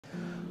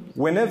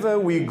Whenever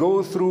we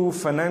go through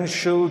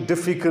financial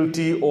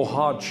difficulty or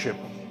hardship,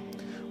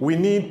 we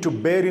need to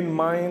bear in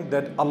mind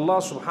that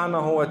Allah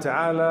subhanahu wa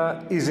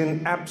ta'ala is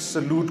in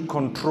absolute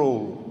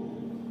control.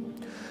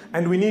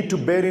 And we need to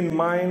bear in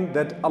mind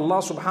that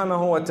Allah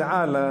subhanahu wa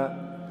ta'ala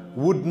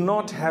would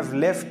not have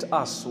left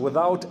us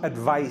without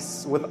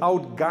advice,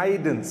 without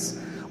guidance,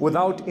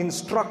 without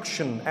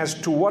instruction as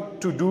to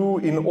what to do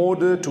in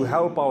order to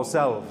help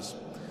ourselves.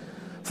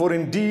 For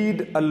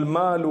indeed,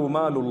 al-malu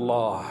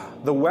malullah,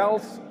 the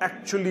wealth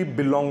actually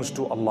belongs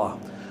to Allah.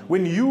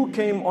 When you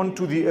came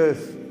onto the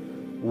earth,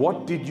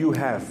 what did you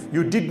have?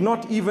 You did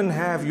not even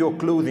have your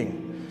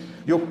clothing.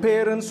 Your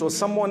parents or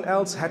someone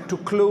else had to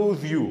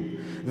clothe you.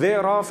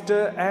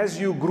 Thereafter, as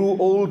you grew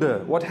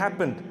older, what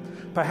happened?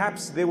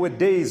 Perhaps there were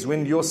days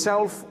when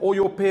yourself or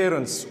your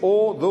parents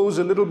or those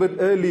a little bit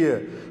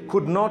earlier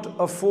could not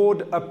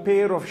afford a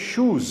pair of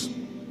shoes.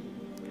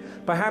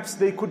 Perhaps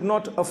they could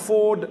not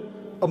afford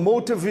a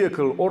motor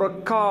vehicle or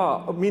a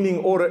car, meaning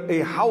or a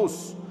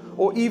house,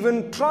 or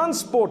even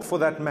transport for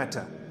that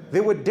matter.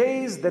 There were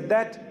days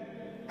that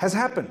has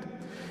happened.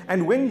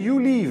 And when you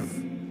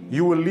leave,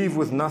 you will leave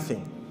with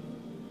nothing.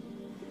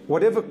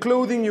 Whatever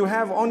clothing you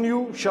have on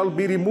you shall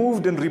be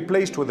removed and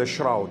replaced with a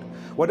shroud.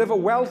 Whatever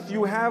wealth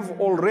you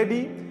have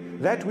already,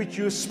 that which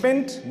you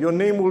spent, your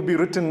name will be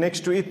written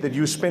next to it that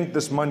you spent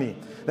this money.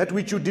 That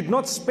which you did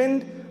not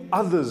spend,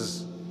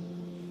 others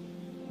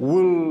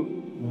will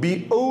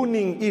be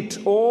owning it,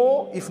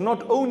 or if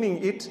not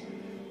owning it,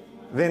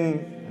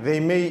 then they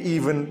may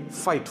even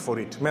fight for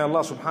it. May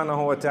Allah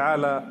subhanahu wa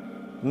ta'ala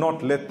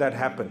not let that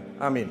happen.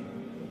 Ameen.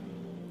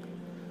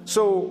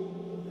 So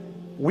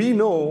we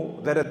know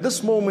that at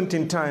this moment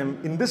in time,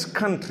 in this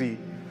country,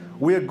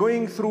 we are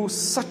going through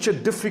such a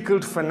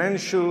difficult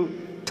financial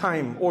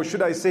time, or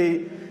should I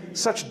say,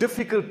 such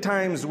difficult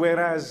times,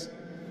 whereas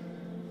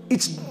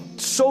it's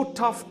so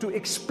tough to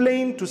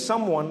explain to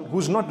someone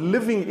who's not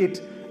living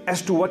it as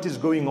to what is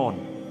going on.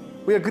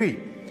 We agree.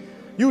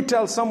 You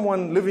tell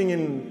someone living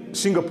in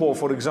Singapore,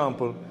 for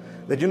example,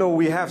 that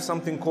we have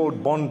something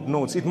called bond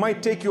notes. It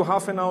might take you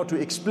half an hour to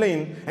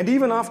explain, and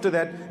even after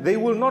that, they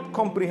will not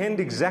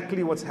comprehend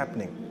exactly what's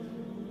happening.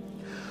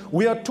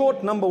 We are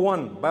taught, number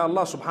one, by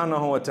Allah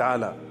subhanahu wa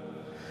ta'ala,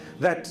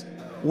 that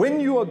when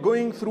you are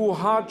going through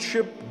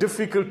hardship,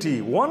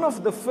 difficulty, one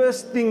of the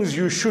first things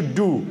you should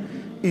do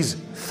is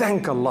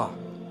thank Allah.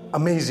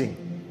 Amazing.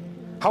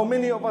 How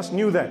many of us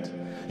knew that?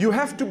 You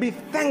have to be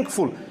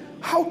thankful.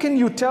 How can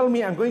you tell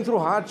me I'm going through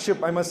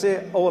hardship? I must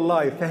say, oh Allah,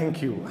 I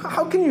thank you.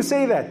 How can you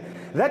say that?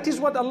 That is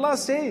what Allah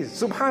says.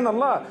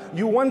 Subhanallah.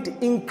 You want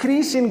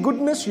increase in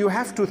goodness, you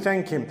have to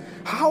thank Him.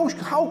 How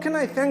can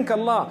I thank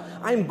Allah?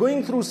 I'm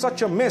going through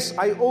such a mess.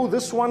 I owe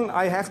this one.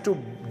 I have to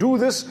do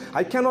this.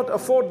 I cannot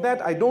afford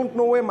that. I don't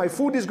know where my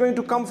food is going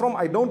to come from.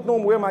 I don't know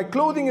where my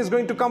clothing is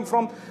going to come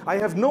from. I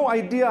have no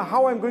idea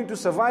how I'm going to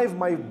survive.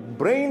 My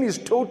brain is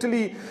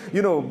totally,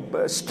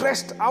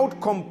 stressed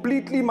out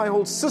completely. My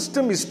whole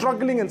system is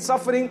struggling and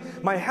suffering.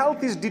 My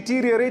health is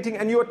deteriorating,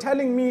 and you're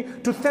telling me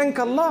to thank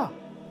Allah.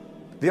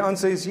 The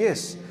answer is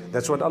yes.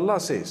 That's what Allah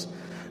says.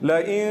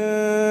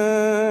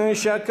 لَإِن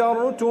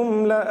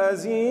شَكَرْتُمْ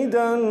لَأَزِيدَنَّكُمْ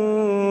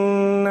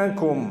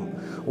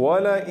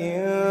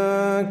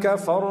وَلَئِن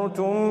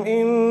كَفَرْتُمْ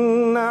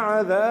إِنَّ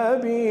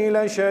عَذَابِي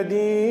لَشَدِيدٌ.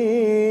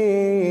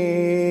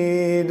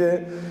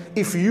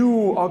 If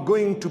you are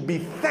going to be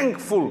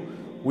thankful,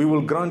 we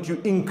will grant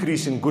you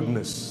increase in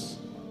goodness.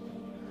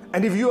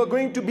 And if you are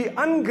going to be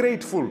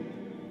ungrateful,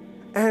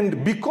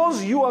 and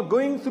because you are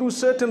going through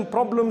certain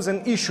problems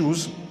and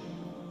issues,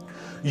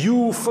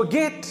 you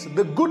forget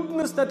the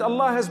goodness that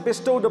Allah has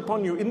bestowed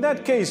upon you, in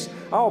that case,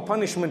 our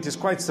punishment is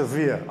quite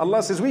severe.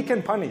 Allah says we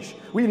can punish.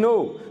 We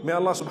know. May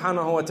Allah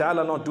subhanahu wa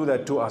ta'ala not do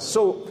that to us.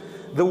 So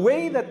the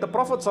way that the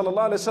Prophet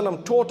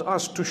ﷺ taught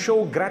us to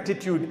show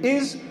gratitude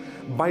is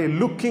by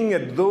looking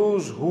at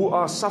those who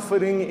are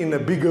suffering in a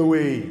bigger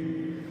way.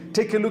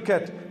 Take a look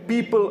at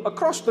people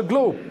across the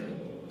globe.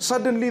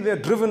 Suddenly they're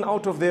driven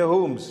out of their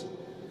homes.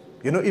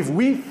 If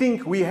we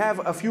think we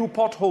have a few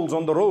potholes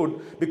on the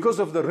road because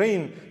of the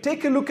rain,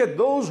 take a look at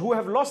those who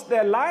have lost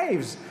their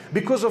lives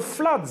because of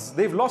floods.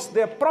 They've lost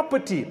their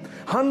property.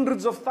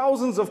 Hundreds of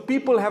thousands of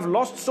people have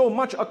lost so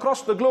much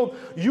across the globe.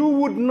 You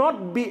would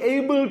not be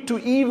able to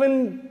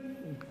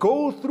even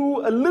go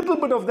through a little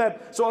bit of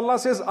that. So Allah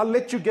says, I'll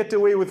let you get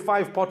away with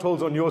 5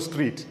 potholes on your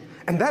street.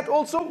 And that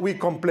also we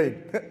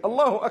complain.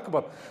 Allahu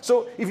Akbar.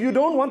 So if you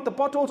don't want the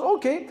potholes,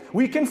 okay,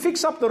 we can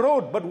fix up the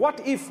road. But what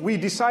if we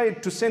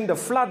decide to send a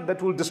flood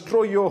that will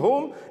destroy your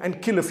home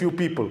and kill a few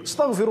people?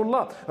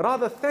 Astaghfirullah.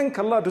 Rather thank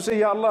Allah to say,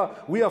 Ya Allah,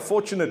 we are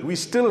fortunate. We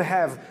still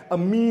have a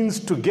means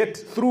to get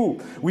through.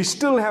 We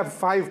still have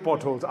 5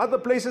 potholes. Other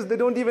places, they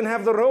don't even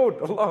have the road.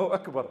 Allahu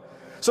Akbar.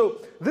 So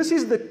this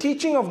is the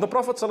teaching of the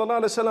Prophet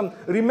ﷺ.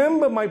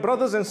 Remember, my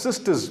brothers and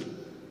sisters,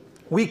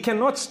 we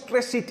cannot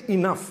stress it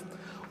enough.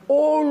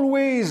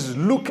 Always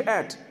look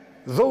at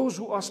those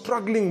who are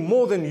struggling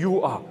more than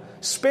you are.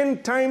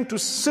 Spend time to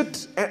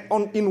sit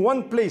in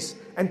one place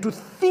and to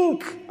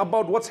think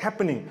about what's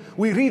happening.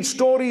 We read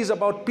stories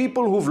about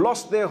people who've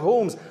lost their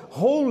homes.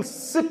 whole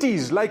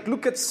cities, like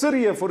look at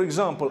Syria, for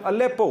example,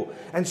 Aleppo,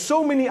 and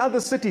so many other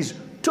cities,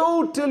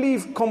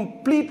 totally,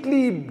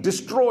 completely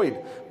destroyed.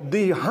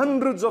 The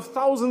hundreds of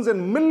thousands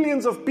and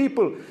millions of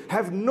people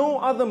have no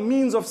other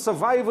means of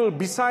survival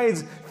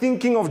besides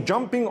thinking of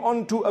jumping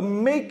onto a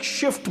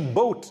makeshift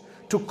boat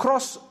to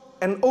cross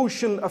an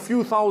ocean a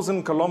few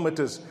thousand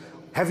kilometers.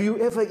 Have you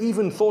ever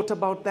even thought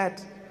about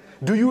that?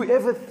 Do you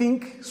ever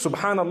think,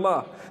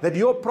 subhanallah, that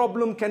your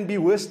problem can be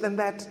worse than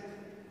that?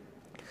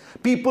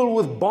 People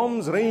with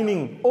bombs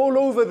raining all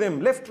over them,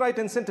 left, right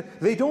and center.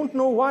 They don't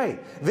know why.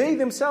 They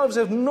themselves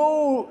have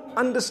no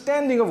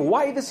understanding of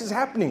why this is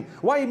happening.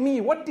 Why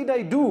me? What did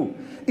I do?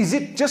 Is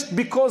it just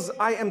because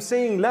I am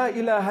saying La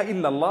ilaha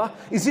illallah?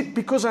 Is it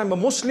because I'm a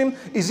Muslim?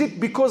 Is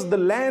it because the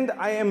land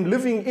I am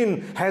living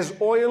in has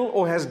oil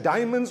or has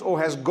diamonds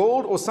or has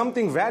gold or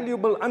something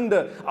valuable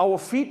under our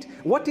feet?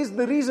 What is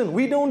the reason?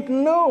 We don't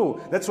know.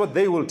 That's what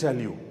they will tell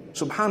you.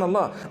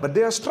 Subhanallah. But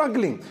they are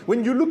struggling.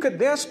 When you look at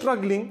their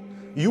struggling,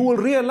 you will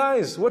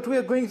realize what we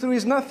are going through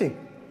is nothing.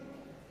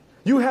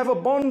 You have a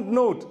bond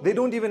note. They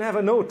don't even have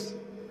a note.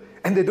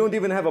 And they don't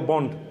even have a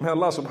bond. May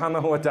Allah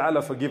subhanahu wa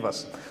ta'ala forgive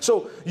us.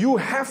 So you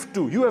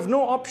have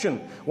no option.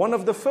 One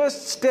of the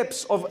first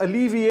steps of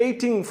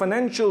alleviating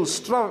financial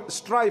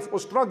strife or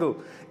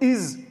struggle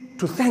is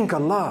to thank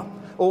Allah.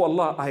 Oh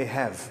Allah, I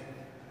have.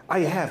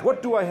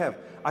 What do I have?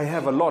 I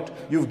have a lot.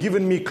 You've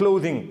given me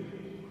clothing.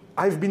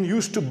 I've been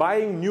used to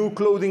buying new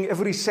clothing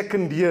every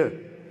second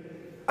year.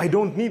 I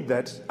don't need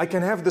that. I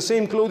can have the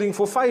same clothing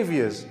for 5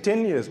 years,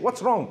 10 years.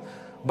 What's wrong?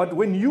 But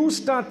when you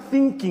start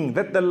thinking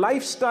that the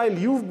lifestyle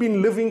you've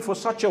been living for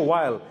such a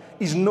while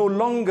is no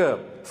longer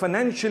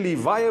financially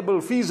viable,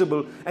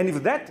 feasible, and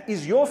if that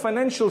is your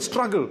financial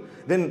struggle,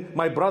 then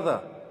my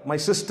brother, my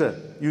sister,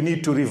 you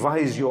need to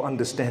revise your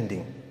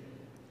understanding.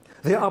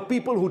 There are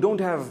people who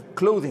don't have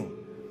clothing.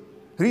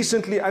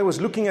 Recently, I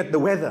was looking at the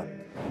weather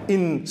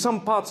in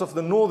some parts of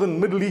the northern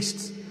Middle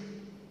East,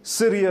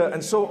 Syria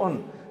and so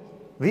on.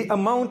 The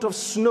amount of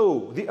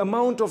snow, the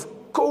amount of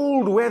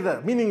cold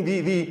weather, meaning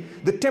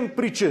the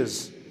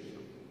temperatures,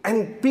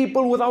 and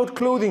people without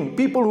clothing,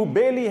 people who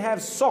barely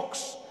have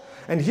socks.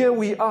 And here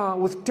we are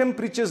with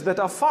temperatures that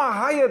are far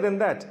higher than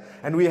that,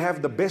 and we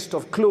have the best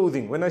of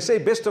clothing. When I say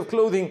best of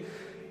clothing,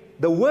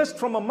 the worst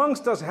from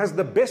amongst us has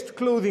the best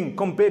clothing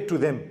compared to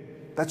them.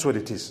 That's what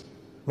it is.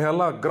 May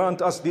Allah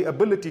grant us the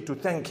ability to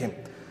thank Him.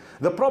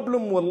 The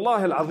problem,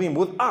 wallahi al-azim,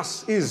 with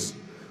us is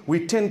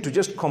we tend to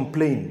just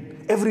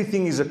complain.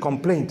 Everything is a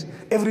complaint.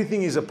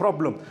 Everything is a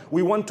problem.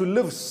 We want to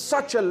live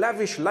such a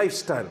lavish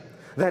lifestyle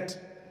that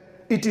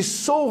it is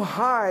so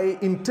high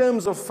in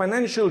terms of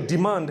financial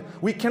demand,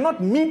 we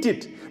cannot meet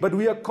it, but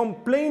we are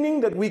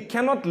complaining that we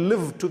cannot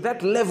live to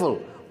that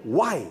level.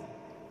 Why?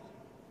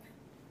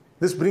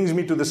 This brings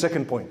me to the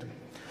second point.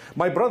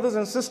 My brothers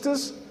and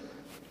sisters,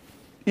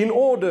 in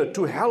order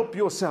to help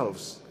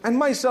yourselves, and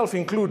myself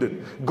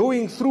included,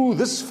 going through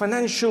this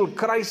financial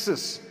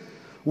crisis,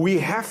 we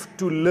have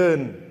to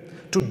learn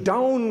to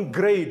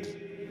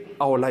downgrade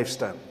our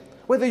lifestyle,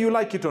 whether you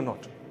like it or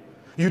not.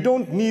 You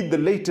don't need the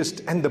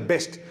latest and the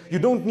best. You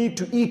don't need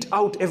to eat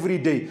out every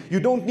day. You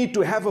don't need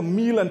to have a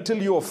meal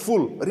until you are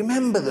full.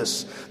 Remember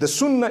this. The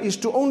sunnah is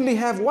to only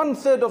have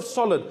 1/3 of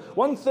solid,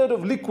 1/3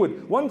 of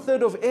liquid,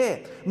 1/3 of air.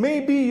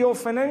 Maybe your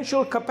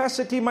financial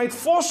capacity might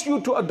force you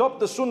to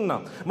adopt the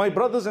sunnah. My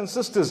brothers and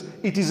sisters,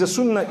 it is a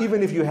sunnah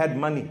even if you had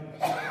money.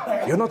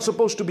 You're not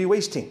supposed to be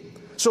wasting.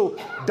 So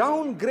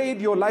downgrade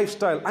your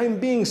lifestyle. I'm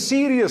being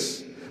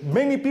serious.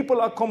 Many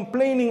people are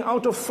complaining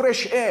out of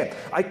fresh air.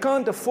 I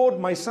can't afford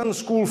my son's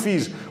school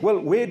fees. Well,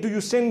 where do you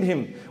send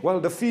him?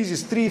 Well, the fees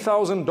is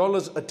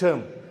 $3,000 a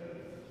term.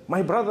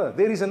 My brother,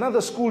 there is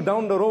another school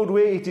down the road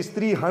where it is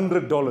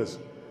 $300.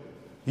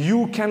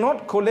 You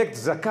cannot collect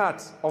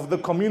zakat of the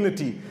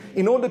community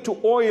in order to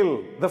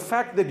oil the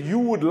fact that you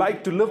would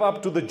like to live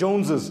up to the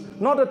Joneses.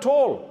 Not at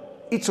all.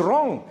 It's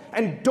wrong.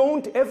 And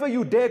don't ever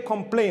you dare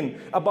complain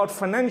about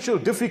financial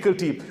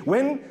difficulty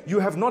when you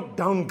have not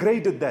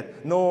downgraded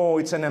that. No,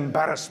 it's an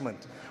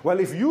embarrassment. Well,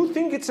 if you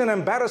think it's an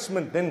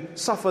embarrassment, then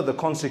suffer the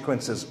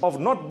consequences of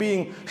not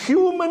being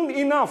human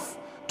enough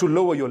to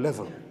lower your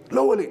level.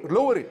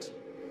 Lower it.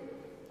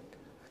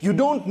 You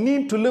don't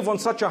need to live on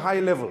such a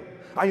high level.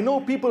 I know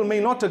people may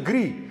not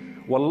agree.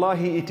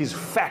 Wallahi, it is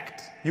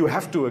fact. You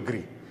have to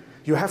agree.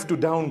 You have to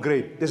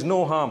downgrade. There's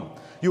no harm.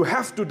 You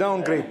have to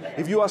downgrade.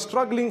 If you are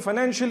struggling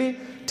financially,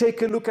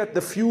 take a look at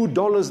the few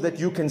dollars that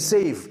you can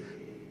save.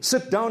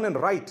 Sit down and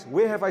write,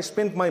 where have I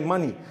spent my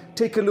money?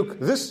 Take a look.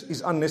 This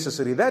is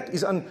unnecessary. That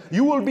is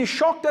you will be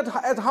shocked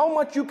at how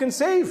much you can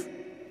save.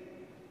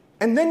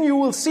 And then you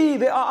will see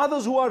there are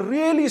others who are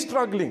really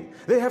struggling.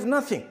 They have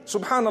nothing.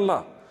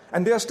 Subhanallah.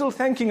 And they are still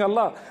thanking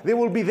Allah. They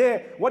will be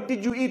there. What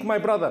did you eat, my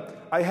brother?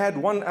 I had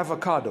 1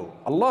 avocado.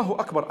 Allahu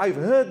Akbar. I've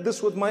heard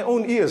this with my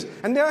own ears.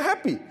 And they are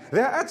happy.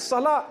 They are at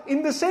salah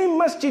in the same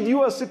masjid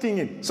you are sitting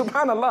in.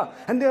 Subhanallah.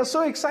 And they are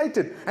so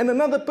excited. And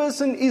another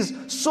person is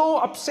so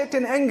upset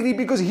and angry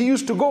because he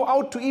used to go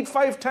out to eat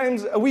 5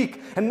 times a week.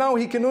 And now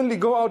he can only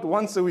go out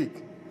once a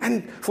week.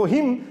 And for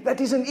him, that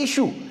is an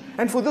issue.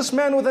 And for this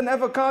man with an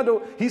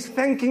avocado, he's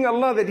thanking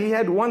Allah that he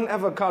had one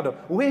avocado.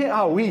 Where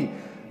are we?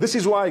 This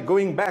is why,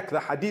 going back, the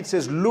hadith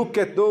says, look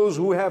at those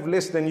who have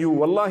less than you.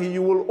 Wallahi,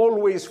 you will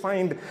always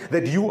find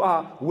that you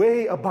are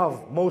way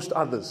above most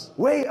others.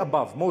 Way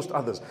above most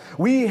others.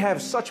 We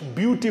have such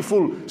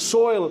beautiful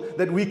soil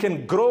that we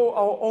can grow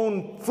our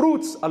own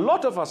fruits. A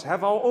lot of us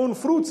have our own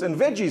fruits and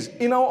veggies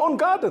in our own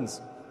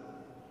gardens.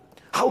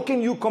 How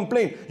can you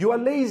complain? You are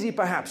lazy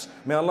perhaps.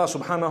 May Allah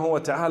subhanahu wa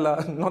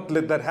ta'ala not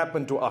let that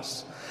happen to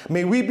us.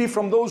 May we be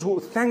from those who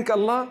thank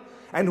Allah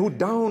and who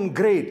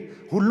downgrade,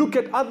 who look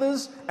at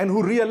others and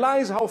who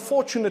realize how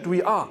fortunate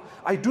we are.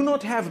 I do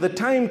not have the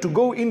time to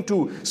go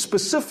into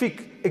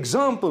specific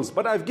examples,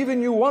 but I've given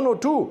you one or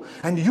two.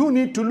 And you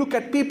need to look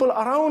at people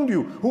around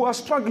you who are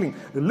struggling.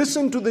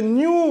 Listen to the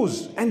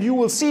news and you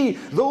will see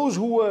those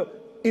who were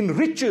in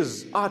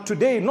riches are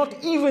today not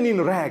even in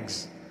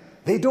rags.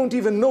 They don't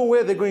even know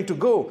where they're going to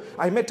go.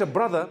 I met a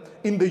brother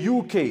in the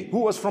UK who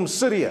was from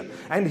Syria,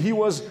 and he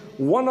was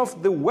one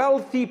of the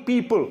wealthy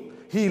people.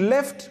 He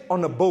left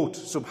on a boat,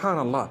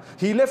 subhanallah.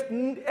 He left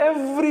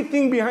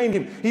everything behind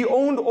him. He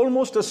owned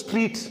almost a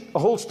street, a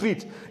whole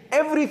street.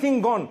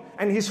 Everything gone.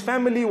 And his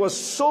family was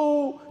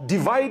so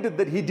divided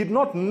that he did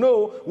not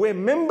know where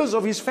members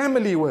of his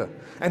family were.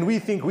 And we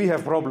think we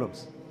have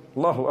problems.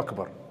 Allahu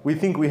Akbar. We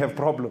think we have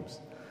problems.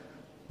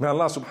 May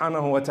Allah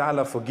subhanahu wa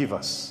ta'ala forgive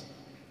us.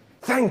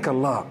 Thank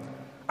Allah.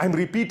 I'm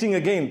repeating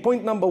again.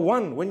 Point number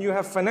one, when you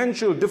have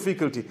financial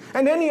difficulty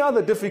and any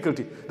other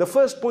difficulty, the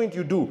first point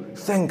you do,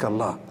 thank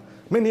Allah.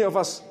 Many of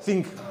us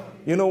think,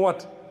 you know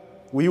what,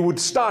 we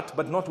would start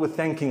but not with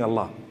thanking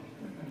Allah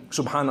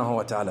subhanahu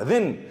wa ta'ala.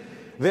 Then,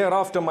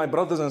 thereafter, my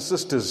brothers and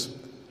sisters,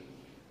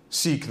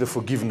 seek the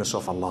forgiveness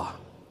of Allah.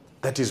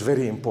 That is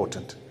very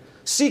important.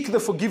 Seek the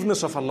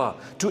forgiveness of Allah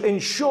to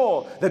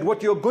ensure that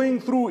what you're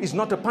going through is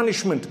not a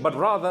punishment, but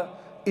rather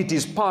it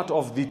is part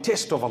of the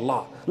test of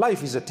Allah.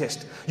 Life is a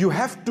test. You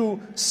have to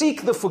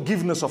seek the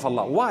forgiveness of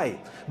Allah. Why?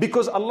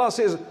 Because Allah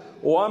says,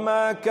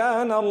 وَمَا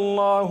كَانَ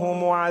اللَّهُ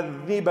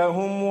مُعَذِّبَهُمْ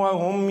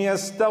وَهُمْ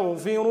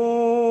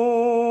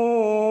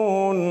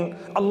يَسْتَغْفِرُونَ.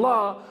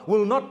 Allah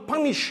will not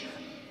punish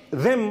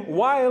them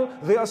while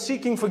they are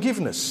seeking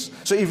forgiveness.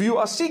 So if you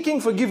are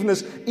seeking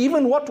forgiveness,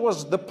 even what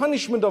was the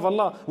punishment of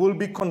Allah will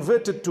be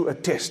converted to a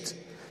test.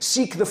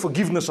 Seek the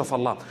forgiveness of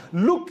Allah.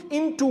 Look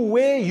into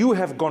where you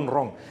have gone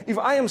wrong. If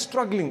I am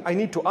struggling, I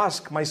need to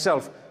ask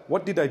myself,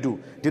 what did I do?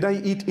 Did I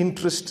eat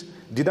interest?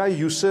 Did I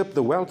usurp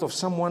the wealth of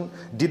someone?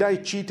 Did I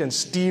cheat and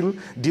steal?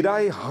 Did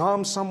I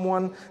harm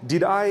someone?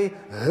 Did I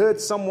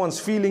hurt someone's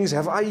feelings?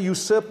 Have I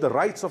usurped the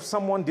rights of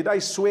someone? Did I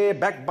swear,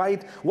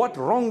 backbite? What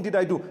wrong did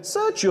I do?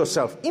 Search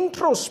yourself,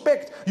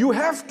 introspect. You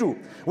have to.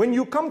 When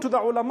you come to the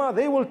ulama,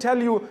 they will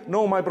tell you,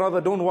 no, my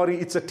brother, don't worry,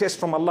 it's a test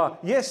from Allah.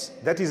 Yes,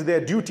 that is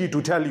their duty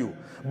to tell you.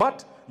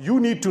 But you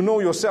need to know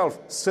yourself,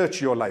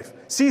 search your life.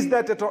 Seize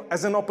that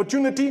as an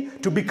opportunity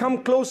to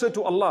become closer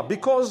to Allah,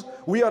 because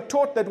we are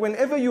taught that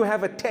whenever you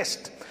have a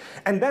test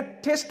and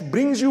that test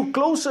brings you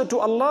closer to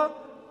Allah,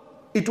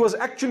 it was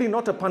actually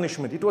not a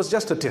punishment, it was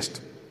just a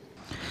test.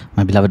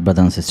 My beloved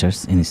brothers and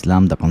sisters, in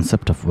Islam the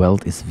concept of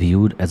wealth is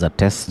viewed as a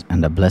test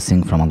and a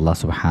blessing from Allah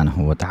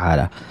subhanahu wa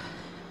ta'ala.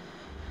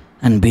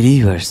 And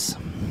believers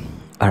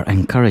are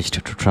encouraged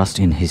to trust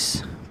in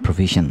His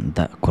provision.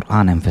 The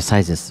Quran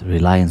emphasizes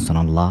reliance on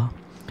Allah,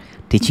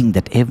 teaching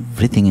that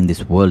everything in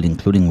this world,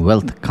 including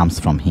wealth, comes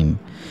from Him.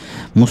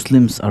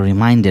 Muslims are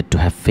reminded to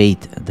have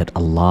faith that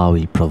Allah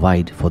will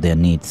provide for their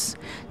needs,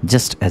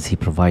 just as He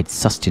provides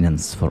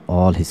sustenance for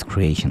all His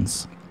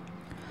creations.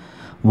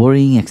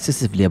 Worrying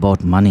excessively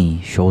about money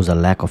shows a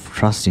lack of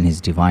trust in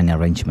His divine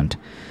arrangement.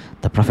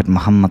 The Prophet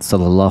Muhammad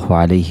sallallahu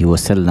alaihi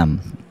wasallam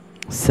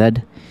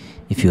said,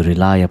 if you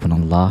rely upon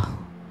Allah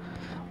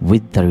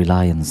with the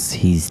reliance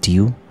He is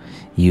due,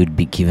 you'd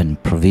be given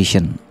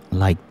provision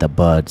like the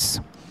birds.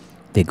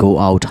 They go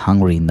out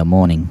hungry in the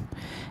morning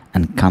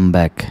and come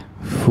back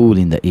full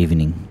in the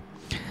evening.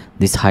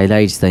 This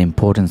highlights the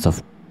importance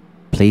of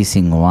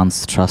placing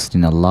one's trust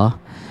in Allah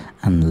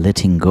and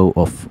letting go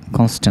of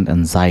constant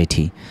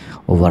anxiety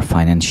over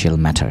financial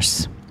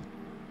matters.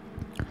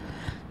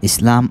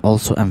 Islam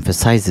also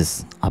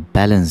emphasizes a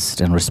balanced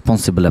and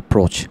responsible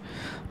approach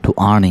to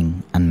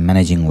earning and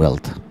managing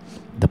wealth.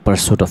 The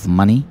pursuit of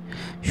money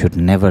should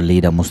never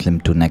lead a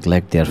Muslim to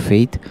neglect their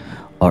faith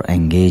or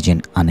engage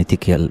in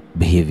unethical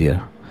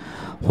behavior.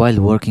 While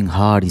working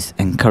hard is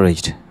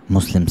encouraged,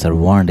 Muslims are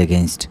warned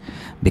against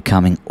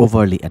becoming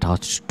overly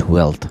attached to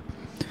wealth.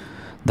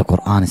 The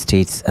Quran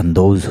states, and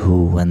those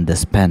who, when they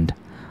spend,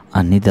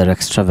 are neither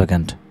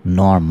extravagant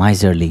nor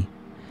miserly,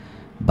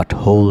 but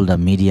hold a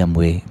medium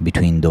way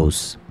between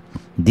those.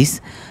 This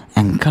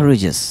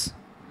encourages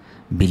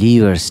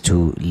believers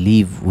to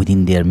live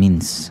within their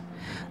means,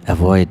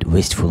 avoid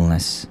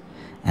wastefulness,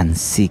 and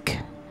seek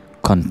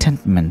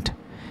contentment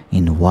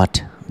in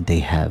what they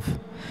have.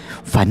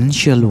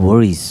 Financial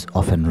worries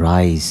often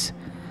rise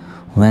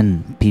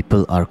when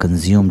people are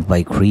consumed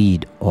by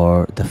greed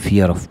or the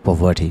fear of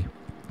poverty,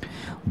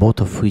 both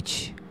of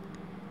which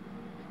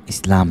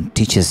Islam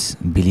teaches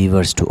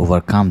believers to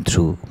overcome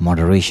through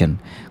moderation,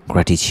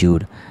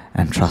 gratitude,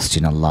 and trust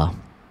in Allah.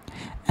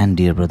 And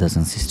dear brothers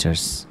and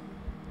sisters,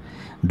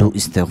 do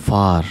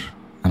istighfar,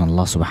 and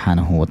Allah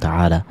subhanahu wa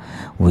ta'ala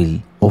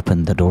will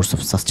open the doors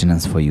of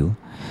sustenance for you.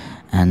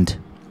 And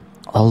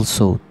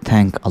also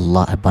thank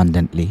Allah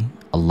abundantly.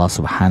 Allah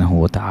subhanahu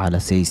wa ta'ala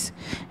says,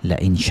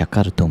 لَإِن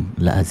شَكَرْتُمْ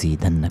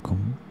لَأَزِيدَنَّكُمْ.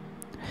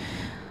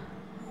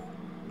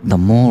 The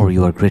more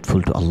you are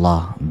grateful to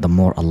Allah, the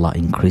more Allah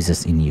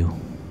increases in you.